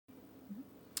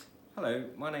Hello,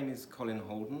 my name is Colin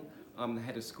Holden. I'm the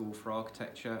Head of School for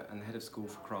Architecture and the Head of School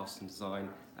for Crafts and Design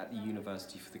at the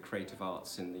University for the Creative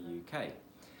Arts in the UK.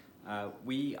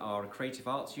 We are a creative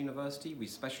arts university. We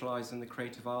specialise in the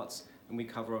creative arts and we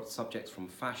cover subjects from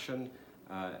fashion,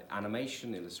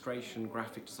 animation, illustration,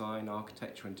 graphic design,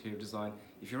 architecture, interior design.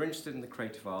 If you're interested in the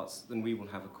creative arts, then we will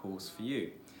have a course for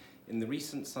you. In the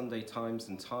recent Sunday Times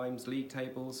and Times league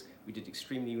tables, we did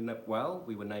extremely well.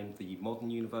 We were named the Modern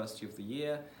University of the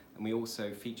Year, and we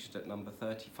also featured at number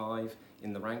 35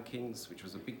 in the rankings, which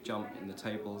was a big jump in the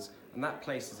tables, and that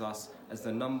places us as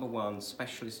the #1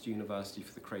 specialist university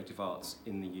for the creative arts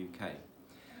in the UK.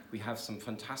 We have some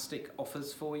fantastic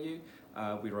offers for you.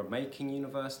 We're a making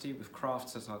university with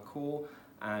crafts at our core,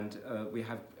 and we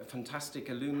have fantastic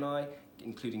alumni,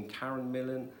 including Karen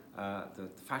Millen, the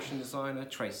fashion designer,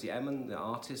 Tracy Emin, the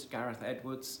artist, Gareth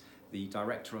Edwards, the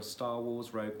director of Star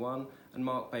Wars Rogue One, and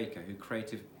Mark Baker, who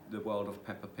created the world of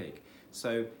Peppa Pig.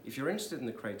 So if you're interested in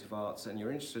the creative arts and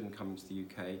you're interested in coming to the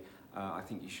UK, I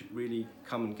think you should really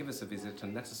come and give us a visit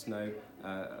and let us know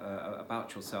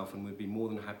about yourself, and we'd be more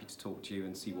than happy to talk to you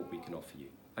and see what we can offer you.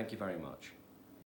 Thank you very much.